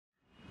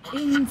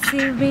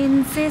Incy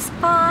Wincy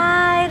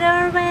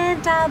Spider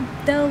went up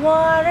the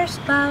water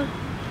spout.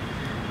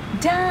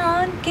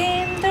 Down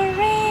came the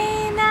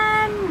rain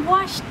and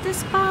washed the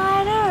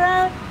spider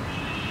out.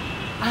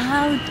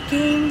 Out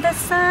came the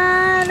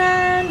sun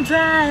and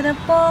dried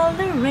up all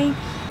the rain.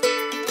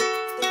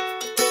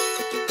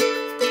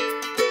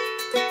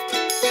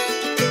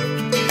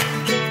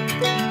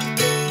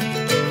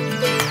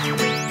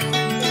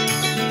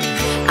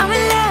 I'm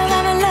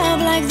in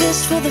love like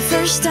this for the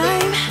first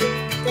time.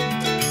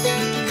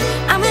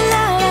 I'm in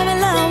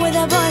love with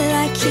a boy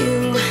like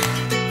you.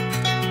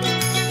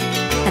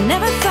 I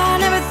never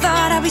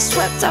thought I'd be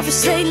swept off a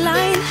straight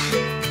line.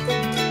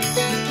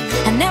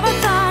 I never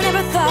thought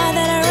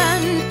that I'd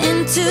run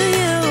into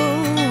you.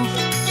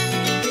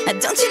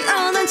 Don't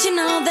you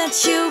know that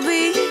you'll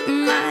be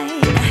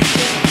mine?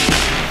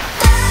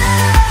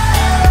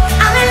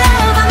 I'm in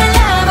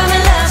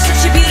love,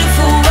 such a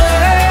beautiful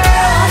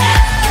world.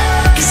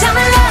 'Cause I'm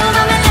in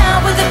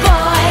love with a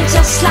boy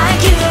just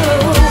like you.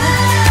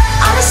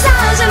 All the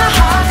stars in my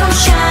heart come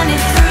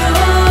shining through.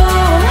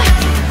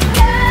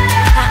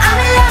 I'm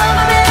in love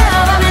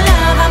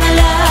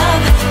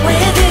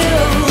with you.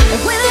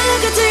 When I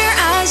look into your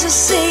eyes, I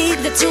see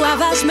the two of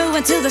us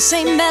moving to the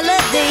same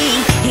melody.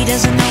 He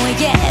doesn't know it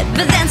yet,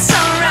 but that's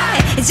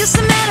alright. It's just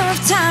a matter of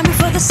time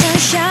before the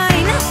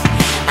sunshine.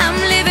 I'm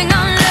living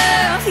on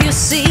love, you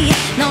see.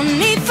 No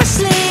need for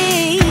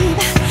sleep,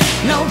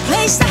 no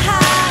place to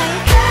hide.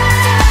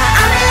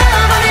 I'm in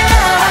love with you.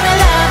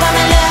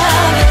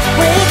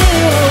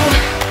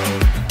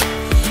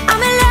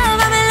 I'm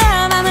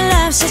in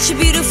love, such a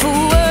beautiful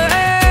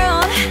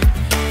world.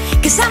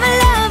 'Cause I'm in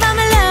love.